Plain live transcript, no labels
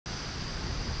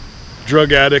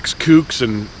drug addicts, kooks,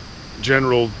 and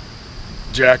general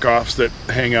jack-offs that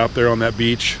hang out there on that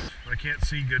beach. I can't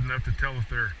see good enough to tell if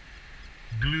they're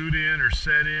glued in or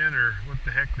set in or what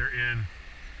the heck they're in.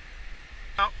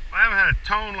 Well, I haven't had a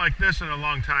tone like this in a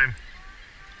long time.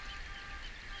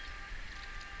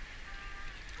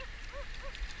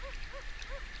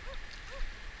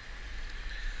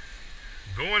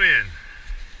 Going in.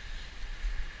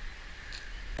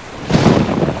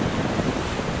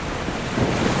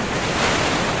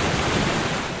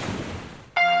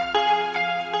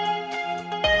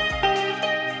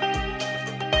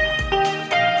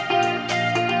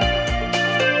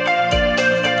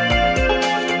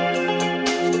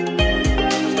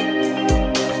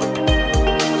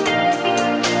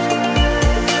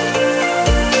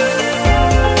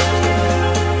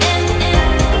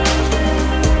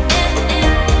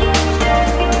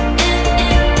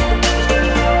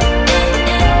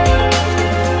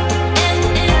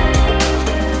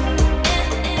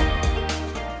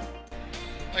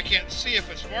 I can't see if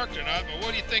it's marked or not, but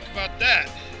what do you think about that?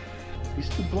 He's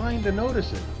too blind to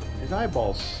notice it. His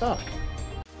eyeballs suck.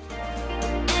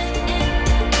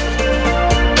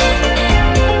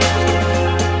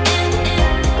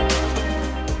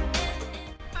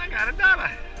 I got a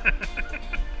dollar.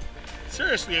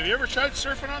 Seriously, have you ever tried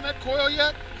surfing on that coil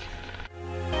yet?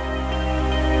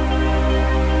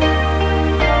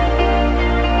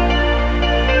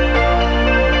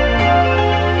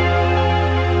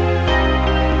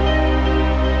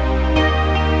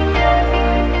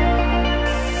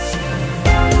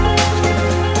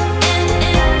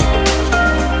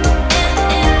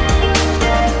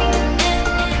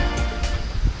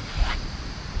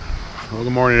 Well,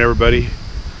 good morning, everybody.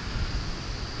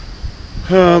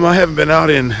 I haven't been out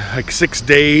in like 6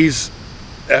 days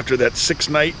after that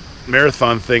 6-night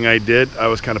marathon thing I did. I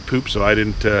was kind of pooped, so I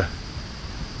didn't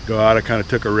go out. I kind of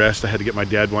took a rest. I had to get my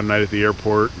dad one night at the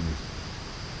airport and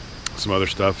some other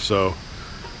stuff. So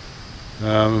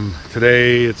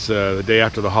today it's the day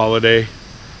after the holiday.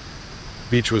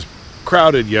 Beach was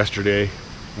crowded yesterday.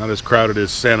 Not as crowded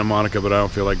as Santa Monica, but I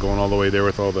don't feel like going all the way there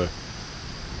with all the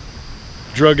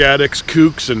drug addicts,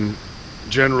 kooks, and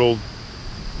general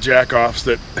jack-offs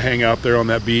that hang out there on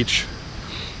that beach.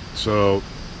 So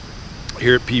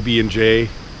here at PB&J,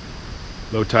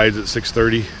 low tide's at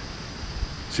 6:30.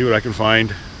 See what I can find.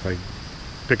 If I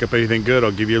pick up anything good,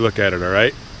 I'll give you a look at it, all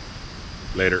right?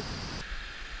 Later.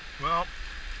 Well,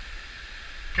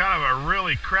 kind of a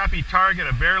really crappy target.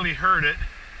 I barely heard it.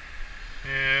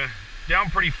 Down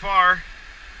pretty far.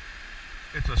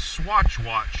 It's a Swatch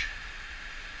watch.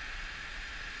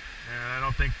 And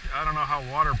I don't know how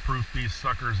waterproof these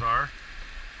suckers are,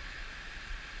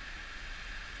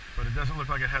 but it doesn't look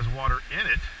like it has water in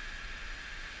it.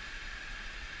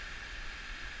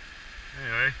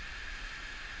 Anyway,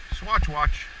 Swatch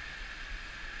watch.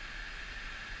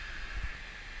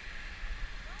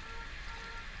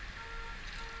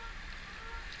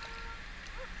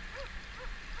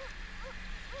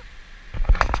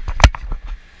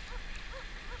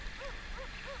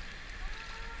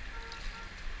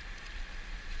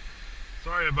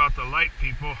 Sorry about the light,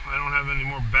 people. I don't have any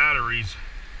more batteries.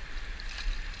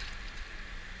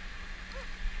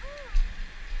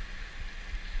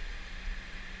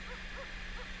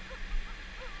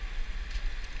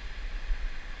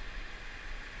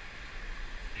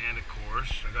 And of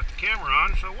course, I got the camera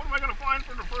on, so what am I going to find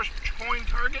for the first coin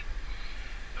target?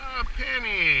 A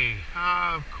penny.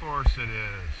 Of course it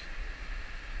is.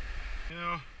 You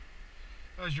know,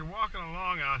 as you're walking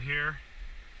along out here,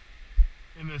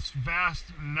 in this vast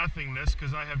nothingness,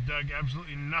 because I have dug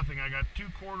absolutely nothing. I got 2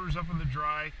 quarters up in the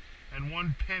dry and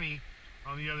 1 penny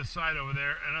on the other side over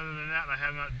there, and other than that I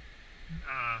have not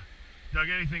dug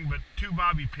anything but 2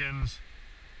 bobby pins,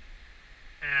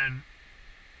 and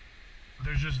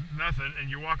there's just nothing. And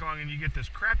you walk along and you get this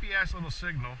crappy ass little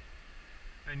signal,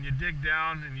 and you dig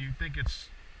down and you think it's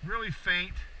really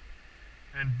faint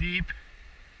and deep,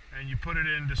 and you put it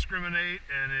in discriminate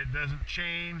and it doesn't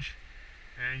change.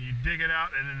 And you dig it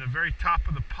out, and in the very top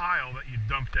of the pile that you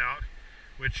dumped out,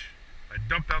 which I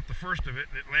dumped out the first of it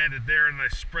and it landed there, and I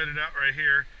spread it out right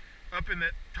here, up in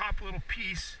that top little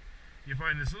piece you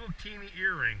find this little teeny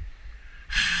earring.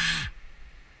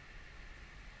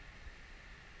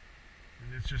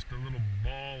 And it's just a little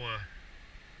ball of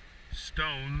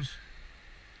stones.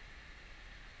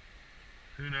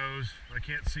 Who knows? I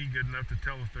can't see good enough to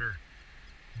tell if they're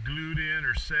glued in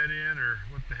or set in or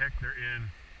what the heck they're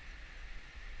in.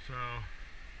 So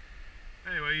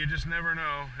anyway, you just never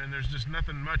know, and there's just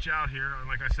nothing much out here. And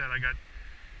like I said, I got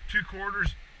 2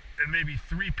 quarters and maybe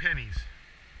 3 pennies,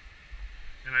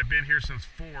 and I've been here since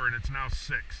 4 and it's now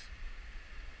 6.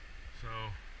 So,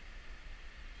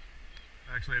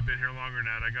 actually I've been here longer than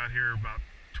that. I got here about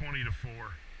 20 to 4.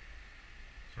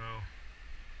 So,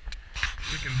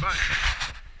 kicking butt.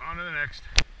 On to the next.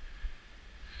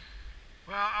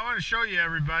 Well, I want to show you,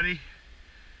 everybody.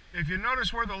 If you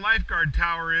notice where the lifeguard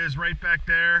tower is, right back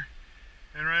there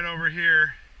and right over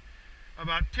here,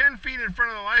 about 10 feet in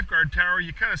front of the lifeguard tower,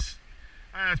 you kind of,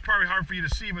 it's probably hard for you to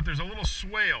see, but there's a little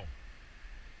swale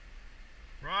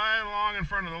right along in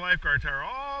front of the lifeguard tower,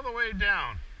 all the way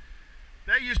down.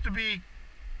 That used to be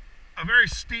a very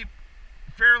steep,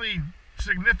 fairly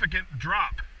significant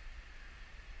drop.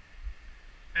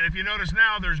 And if you notice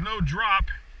now, there's no drop,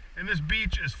 and this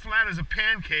beach is flat as a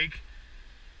pancake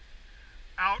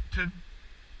out to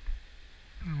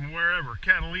wherever,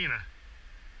 Catalina.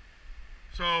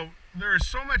 So there's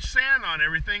so much sand on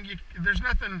everything, there's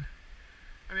nothing.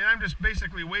 I mean, I'm just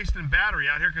basically wasting battery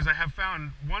out here because I have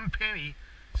found one penny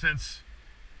since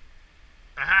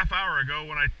a half hour ago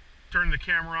when I turned the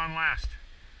camera on last.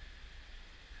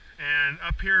 And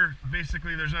up here,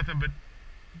 basically, there's nothing but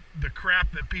the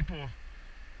crap that people,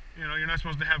 you know, you're not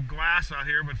supposed to have glass out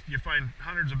here, but you find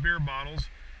hundreds of beer bottles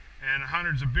and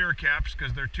hundreds of beer caps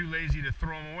because they're too lazy to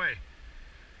throw them away.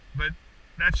 But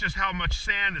that's just how much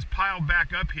sand is piled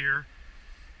back up here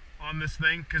on this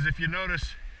thing, because if you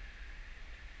notice,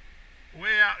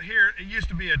 way out here, it used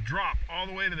to be a drop all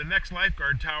the way to the next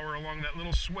lifeguard tower along that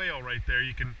little swale right there.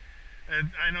 You can,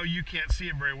 and I know you can't see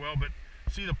it very well, but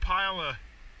see the pile of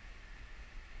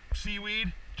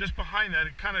seaweed just behind that?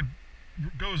 It kind of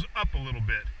goes up a little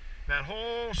bit. That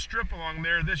whole strip along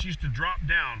there, this used to drop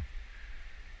down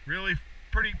really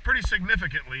pretty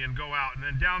significantly and go out, and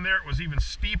then down there it was even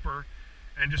steeper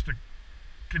and just a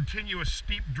continuous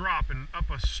steep drop and up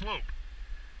a slope.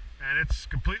 And it's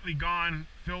completely gone,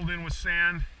 filled in with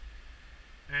sand,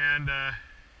 and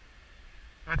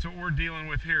that's what we're dealing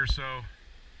with here. So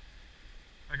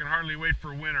I can hardly wait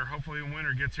for winter. Hopefully when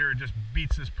winter gets here, it just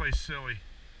beats this place silly.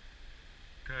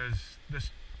 Because this,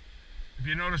 if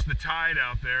you notice the tide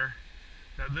out there,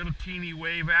 that little teeny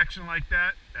wave action like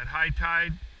that, at high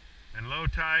tide and low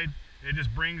tide, it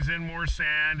just brings in more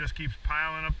sand, just keeps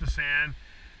piling up the sand.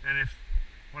 And if,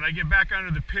 when I get back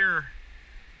under the pier,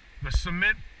 the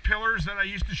cement pillars that I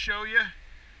used to show you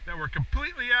that were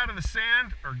completely out of the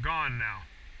sand are gone now.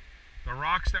 The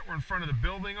rocks that were in front of the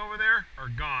building over there are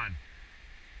gone.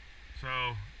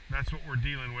 So that's what we're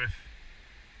dealing with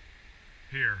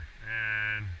here.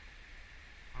 And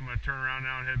I'm going to turn around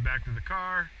now and head back to the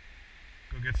car,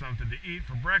 go get something to eat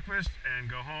for breakfast, and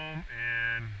go home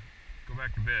and go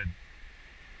back to bed.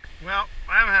 Well,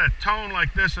 I haven't had a tone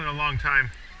like this in a long time.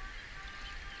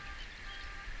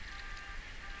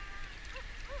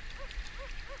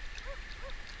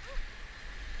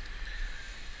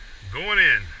 Going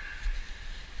in.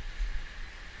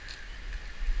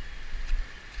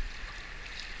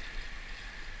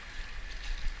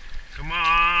 Come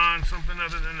on, something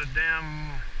other than a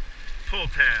damn pull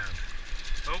tab.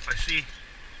 Oh, I see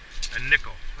a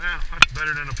nickel. Well, that's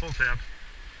better than a pull tab.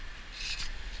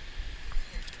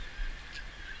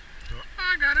 So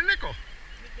I got a nickel.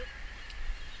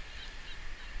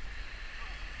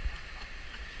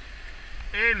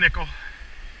 A nickel.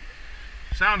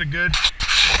 Sounded good.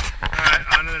 Alright,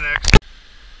 on to the next.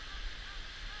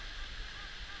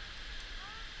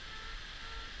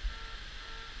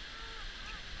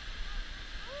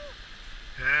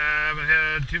 Haven't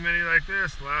had too many like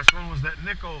this. The last one was that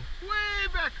nickel way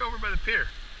back over by the pier.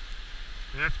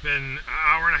 And that's been an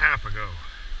hour and a half ago.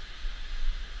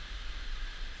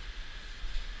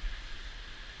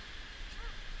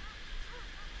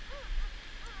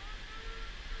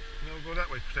 No, go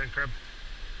that way, sand crab.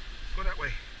 Go that way.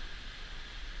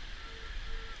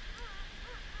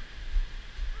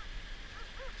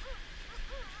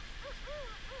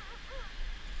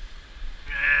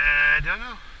 I don't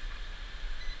know.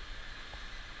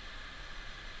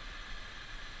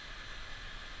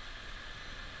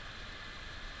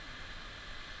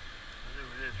 There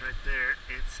it is right there.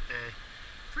 It's a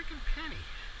freaking penny.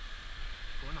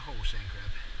 Go in the hole, sand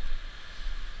crab.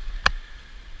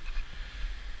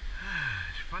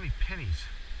 It's funny pennies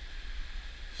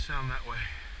sound that way.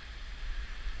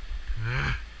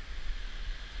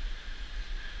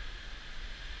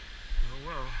 Oh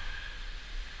well.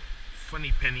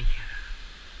 Funny penny.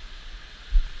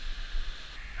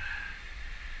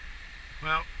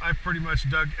 Well, I pretty much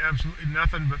dug absolutely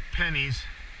nothing but pennies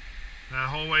that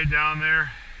whole way down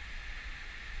there.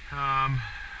 I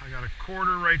got a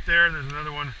quarter right there. There's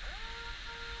another one.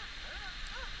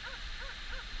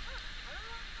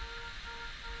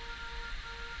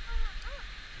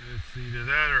 It's either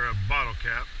that or a bottle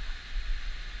cap.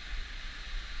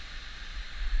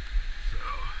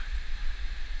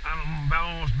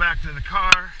 almost back to the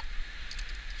car.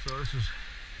 So this is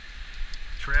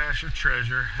trash or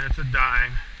treasure. It's a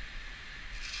dime.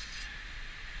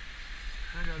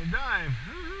 I got a dime.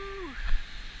 Woohoo!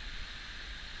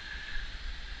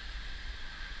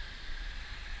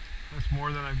 That's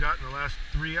more than I've got in the last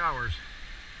 3 hours.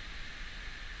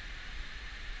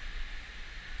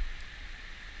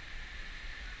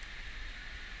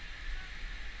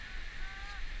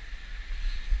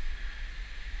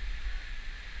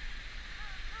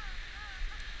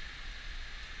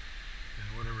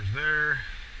 And whatever's there.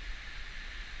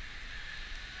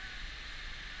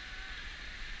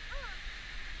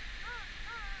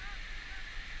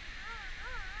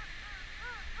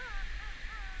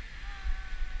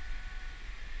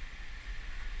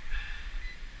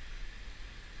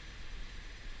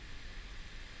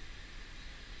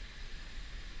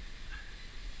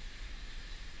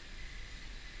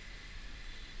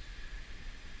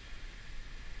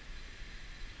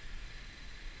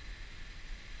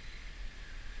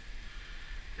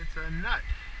 It's a nut.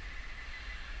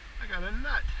 I got a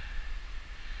nut.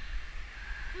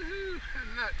 Woohoo,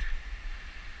 a nut.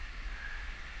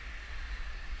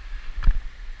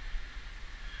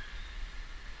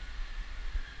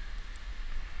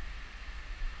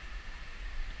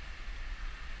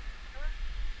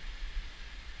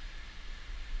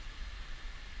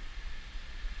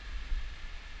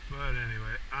 But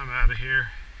anyway, I'm out of here.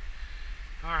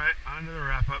 All right, on to the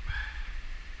wrap up.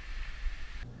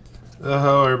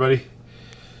 Hello everybody.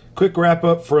 Quick wrap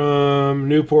up from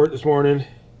Newport this morning.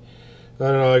 I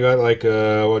don't know, I got like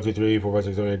 1, 2, 3, 4, 5,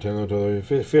 6, 7, 8, 10, 11,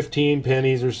 12, 15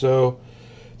 pennies or so.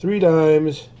 3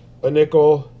 dimes, a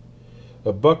nickel,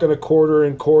 a $1.25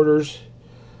 in quarters,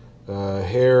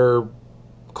 hair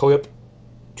clip,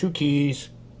 2 keys,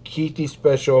 key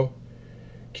special,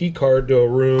 key card to a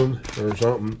room or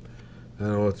something. I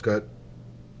don't know, it's got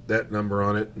that number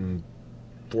on it and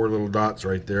 4 little dots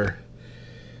right there.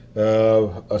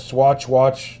 A Swatch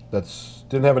watch that's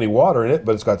didn't have any water in it,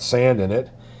 but it's got sand in it,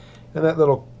 and that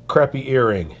little crappy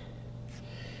earring,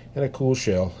 and a cool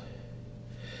shell.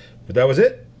 But that was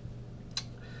it.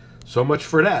 So much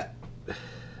for that.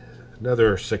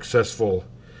 Another successful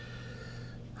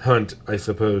hunt, I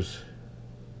suppose.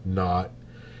 Not.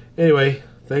 Anyway,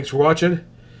 thanks for watching.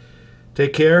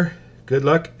 Take care, good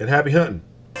luck, and happy hunting.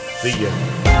 See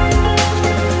ya.